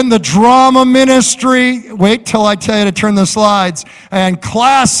the drama ministry, wait till I tell you to turn the slides, and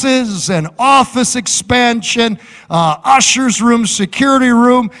classes and office expansion, ushers room, security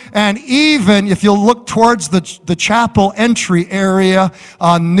room, and even, if you'll look towards the chapel entry area,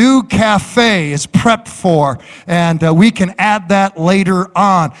 a new cafe is prepped for, and we can add that later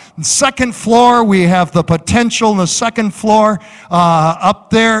on. The second floor, we have the potential in the second floor up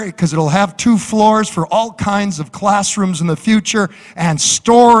there, because it'll have 2 floors for all kinds of classrooms in the future, and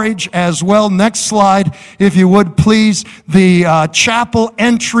storage as well. Next slide, if you would please. The chapel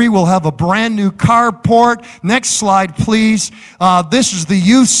entry will have a brand new carport. Next slide, please. This is the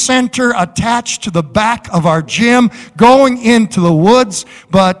youth center attached to the back of our gym, going into the woods.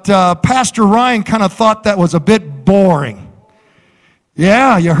 But Pastor Ryan kind of thought that was a bit boring.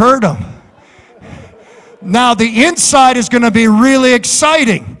 Yeah, you heard them. Now, the inside is going to be really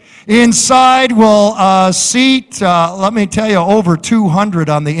exciting. Inside will seat, let me tell you, over 200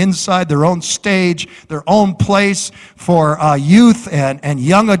 on the inside, their own stage, their own place for youth and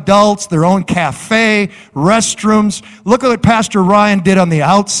young adults, their own cafe, restrooms. Look at what Pastor Ryan did on the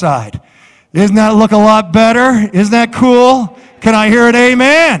outside. Doesn't that look a lot better? Isn't that cool? Can I hear an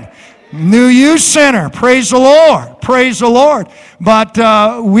amen? New Youth Center. Praise the Lord. Praise the Lord. But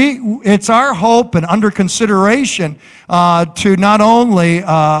it's our hope and under consideration to not only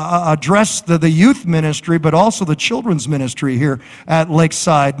address the youth ministry, but also the children's ministry here at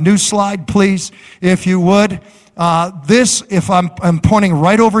Lakeside. New slide, please, if you would. If I'm pointing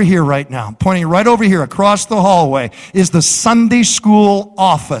right over here right now, pointing right over here across the hallway, is the Sunday school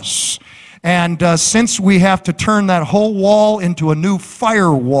office. And since we have to turn that whole wall into a new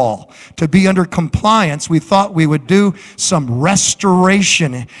firewall to be under compliance, we thought we would do some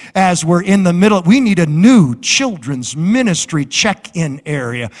restoration as we're in the middle. We need a new children's ministry check-in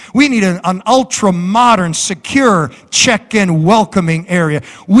area. We need an ultra-modern, secure check-in welcoming area.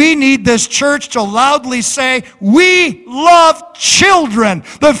 We need this church to loudly say, we love children.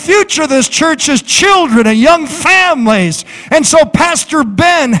 The future of this church is children and young families. And so Pastor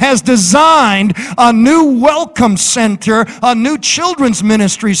Ben has designed a new welcome center, a new children's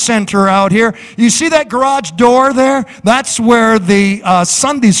ministry center out here. You see that garage door there? That's where the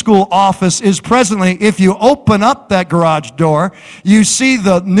Sunday school office is presently. If you open up that garage door, you see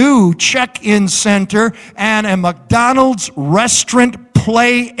the new check-in center and a McDonald's restaurant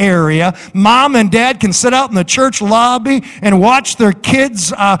play area. Mom and dad can sit out in the church lobby and watch their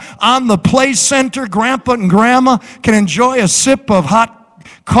kids on the play center. Grandpa and grandma can enjoy a sip of hot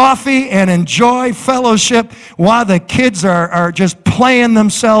coffee and enjoy fellowship while the kids are just playing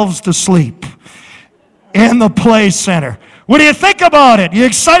themselves to sleep in the play center. What do you think about it? You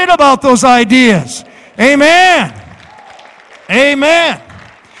excited about those ideas? Amen. Amen.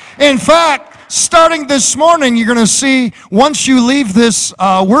 In fact, starting this morning, you're going to see, once you leave this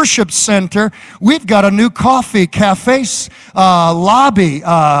worship center, we've got a new coffee cafe, lobby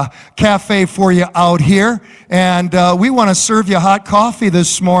cafe for you out here. And we want to serve you hot coffee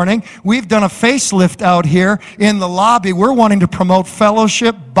this morning. We've done a facelift out here in the lobby. We're wanting to promote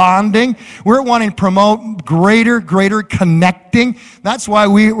fellowship, bonding. We're wanting to promote greater connecting. That's why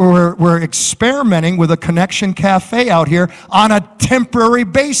we're experimenting with a connection cafe out here on a temporary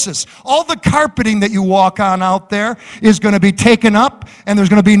basis. All the carpeting that you walk on out there is going to be taken up, and there's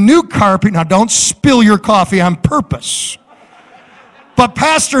going to be new carpet. Now, don't spill your coffee on purpose. But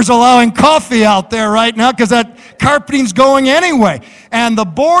pastor's allowing coffee out there right now because that carpeting's going anyway. And the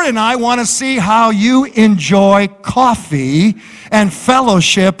board and I want to see how you enjoy coffee and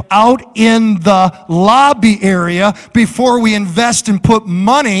fellowship out in the lobby area before we invest and put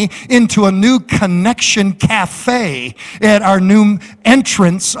money into a new connection cafe at our new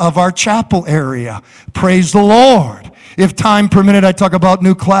entrance of our chapel area. Praise the Lord. If time permitted, I'd talk about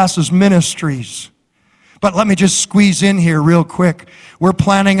new classes, ministries. But let me just squeeze in here real quick. We're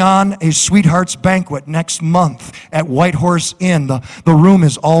planning on a Sweethearts Banquet next month at White Horse Inn. The room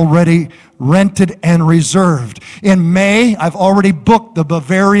is already rented and reserved. In May, I've already booked the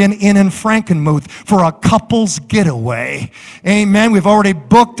Bavarian Inn in Frankenmuth for a couple's getaway. Amen. We've already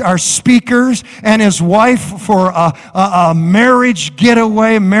booked our speakers and his wife for a marriage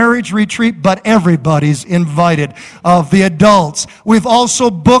getaway, marriage retreat, but everybody's invited of the adults. We've also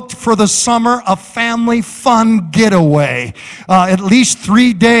booked for the summer a family fun getaway. At least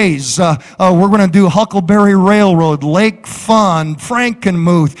 3 days. We're going to do Huckleberry Railroad, Lake Fun,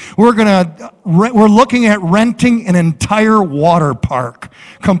 Frankenmuth. We're looking at renting an entire water park,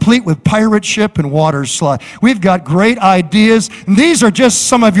 complete with pirate ship and water slide. We've got great ideas. And these are just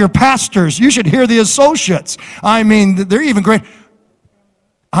some of your pastors. You should hear the associates. I mean, they're even great.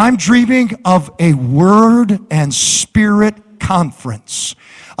 I'm dreaming of a Word and Spirit conference.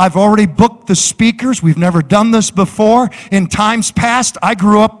 I've already booked the speakers. We've never done this before. In times past, I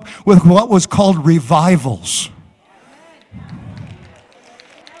grew up with what was called revivals.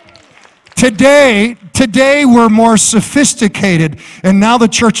 Today we're more sophisticated, and now the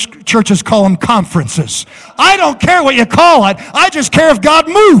churches call them conferences. I don't care what you call it. I just care if God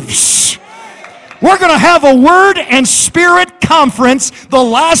moves. We're going to have a Word and Spirit conference the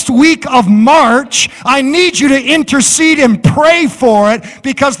last week of March. I need you to intercede and pray for it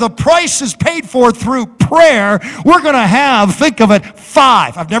because the price is paid for through prayer. We're going to have, think of it,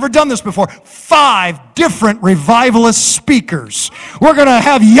 5. I've never done this before. 5 different revivalist speakers. We're going to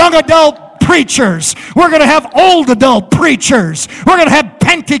have young adult preachers. We're going to have old adult preachers. We're going to have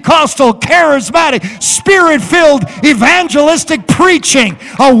Pentecostal, charismatic, spirit-filled, evangelistic preaching.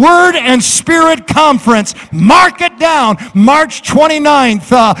 A Word and Spirit Conference. Mark it down. March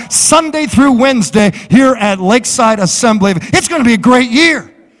 29th, Sunday through Wednesday, here at Lakeside Assembly. It's going to be a great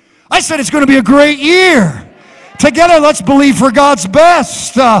year. I said it's going to be a great year. Together, let's believe for God's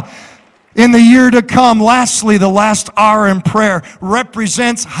best in the year to come. Lastly, the last R in prayer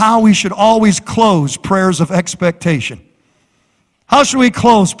represents how we should always close prayers of expectation. How should we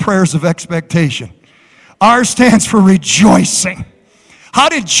close prayers of expectation? R stands for rejoicing. How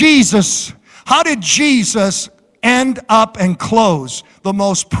did Jesus end up and close the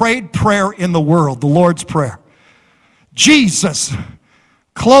most prayed prayer in the world, the Lord's Prayer? Jesus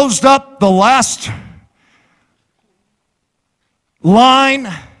closed up the last line,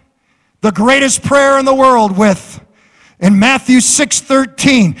 the greatest prayer in the world, with, in Matthew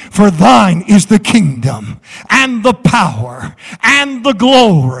 6:13, for thine is the kingdom and the power and the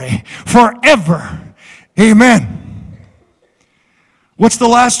glory forever. Amen. What's the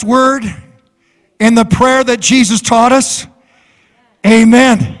last word in the prayer that Jesus taught us?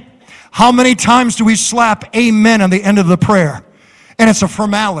 Amen. How many times do we slap amen on the end of the prayer? And it's a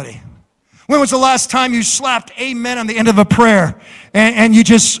formality. When was the last time you slapped amen on the end of a prayer and you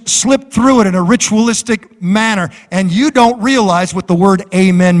just slipped through it in a ritualistic manner and you don't realize what the word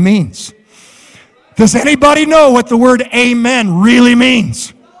amen means? Does anybody know what the word amen really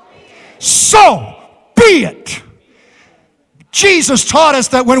means? So be it. Jesus taught us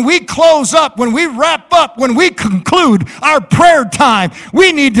that when we close up, when we wrap up, when we conclude our prayer time,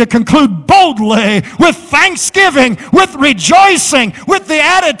 we need to conclude boldly with thanksgiving, with rejoicing, with the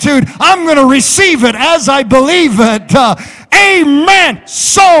attitude, I'm going to receive it as I believe it. Amen.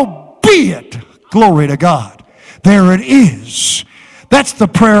 So be it. Glory to God. There it is. That's the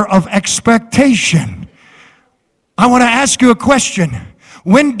prayer of expectation. I want to ask you a question.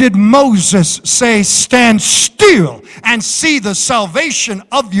 When did Moses say, stand still and see the salvation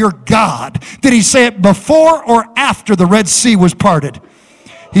of your God? Did he say it before or after the Red Sea was parted?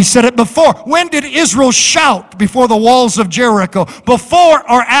 He said it before. When did Israel shout before the walls of Jericho? Before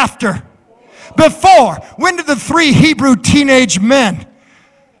or after? Before. When did the 3 Hebrew teenage men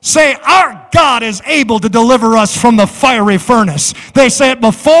say, our God is able to deliver us from the fiery furnace? They say it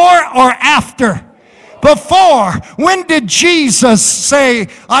before or after? Before. When did Jesus say,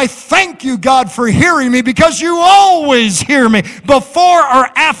 I thank you, God, for hearing me because you always hear me? Before or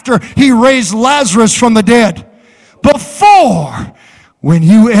after he raised Lazarus from the dead? Before. When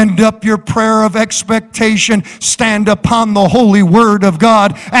you end up your prayer of expectation, stand upon the holy word of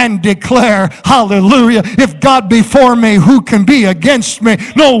God and declare, hallelujah, if God be for me, who can be against me?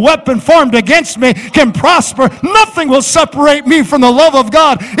 No weapon formed against me can prosper. Nothing will separate me from the love of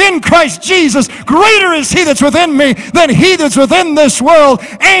God in Christ Jesus. Greater is he that's within me than he that's within this world.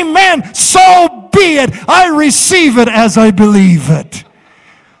 Amen. So be it. I receive it as I believe it.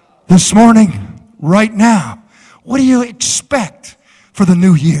 This morning, right now, what do you expect for the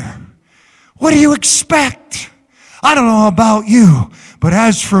new year? What do you expect? I don't know about you, but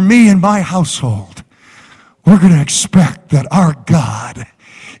as for me and my household, we're going to expect that our God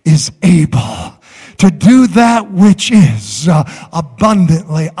is able to do that which is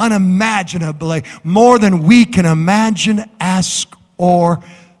abundantly, unimaginably, more than we can imagine, ask, or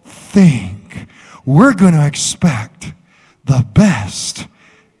think. We're going to expect the best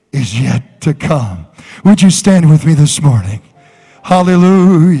is yet to come. Would you stand with me this morning?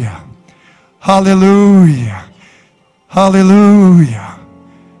 Hallelujah. Hallelujah. Hallelujah.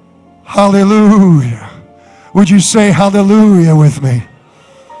 Hallelujah. Would you say hallelujah with me?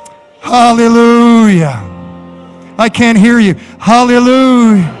 Hallelujah. I can't hear you.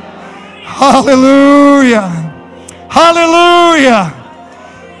 Hallelujah. Hallelujah. Hallelujah.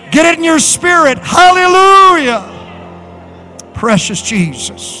 Get it in your spirit. Hallelujah. Precious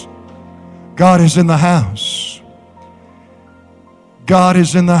Jesus. God is in the house. God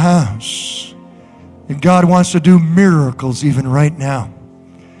is in the house. And God wants to do miracles even right now.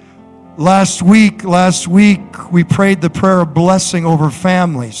 Last week, we prayed the prayer of blessing over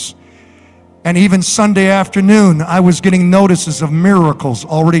families. And even Sunday afternoon, I was getting notices of miracles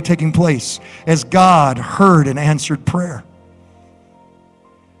already taking place as God heard and answered prayer.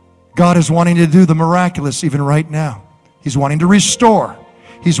 God is wanting to do the miraculous even right now. He's wanting to restore.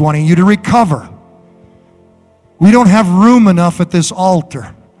 He's wanting you to recover. We don't have room enough at this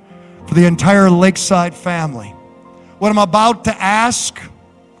altar for the entire Lakeside family. What I'm about to ask,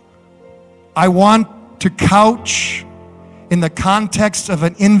 I want to couch in the context of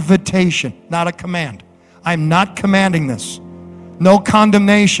an invitation, not a command. I'm not commanding this. No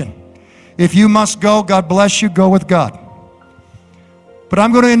condemnation. If you must go, God bless you, go with God. But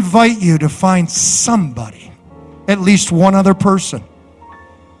I'm going to invite you to find somebody, at least one other person.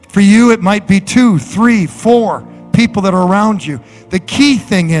 For you, it might be 2, 3, 4 people that are around you. The key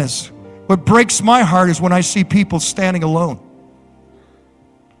thing is, what breaks my heart is when I see people standing alone.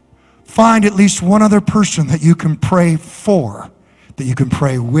 Find at least one other person that you can pray for, that you can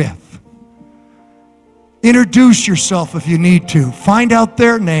pray with. Introduce yourself if you need to. Find out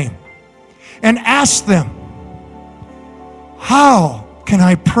their name and ask them, how can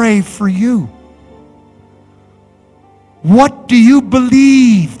I pray for you? What do you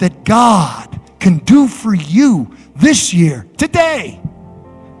believe that God can do for you this year, today?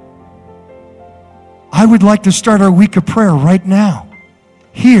 I would like to start our week of prayer right now,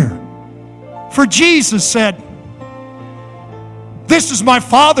 here. For Jesus said, this is my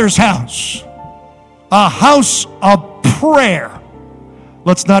Father's house, a house of prayer.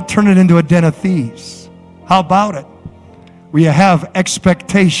 Let's not turn it into a den of thieves. How about it? We have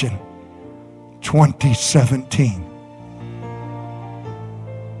expectation 2017.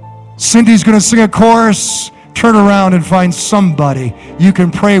 Cindy's going to sing a chorus. Turn around and find somebody you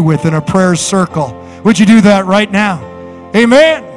can pray with in a prayer circle. Would you do that right now? Amen.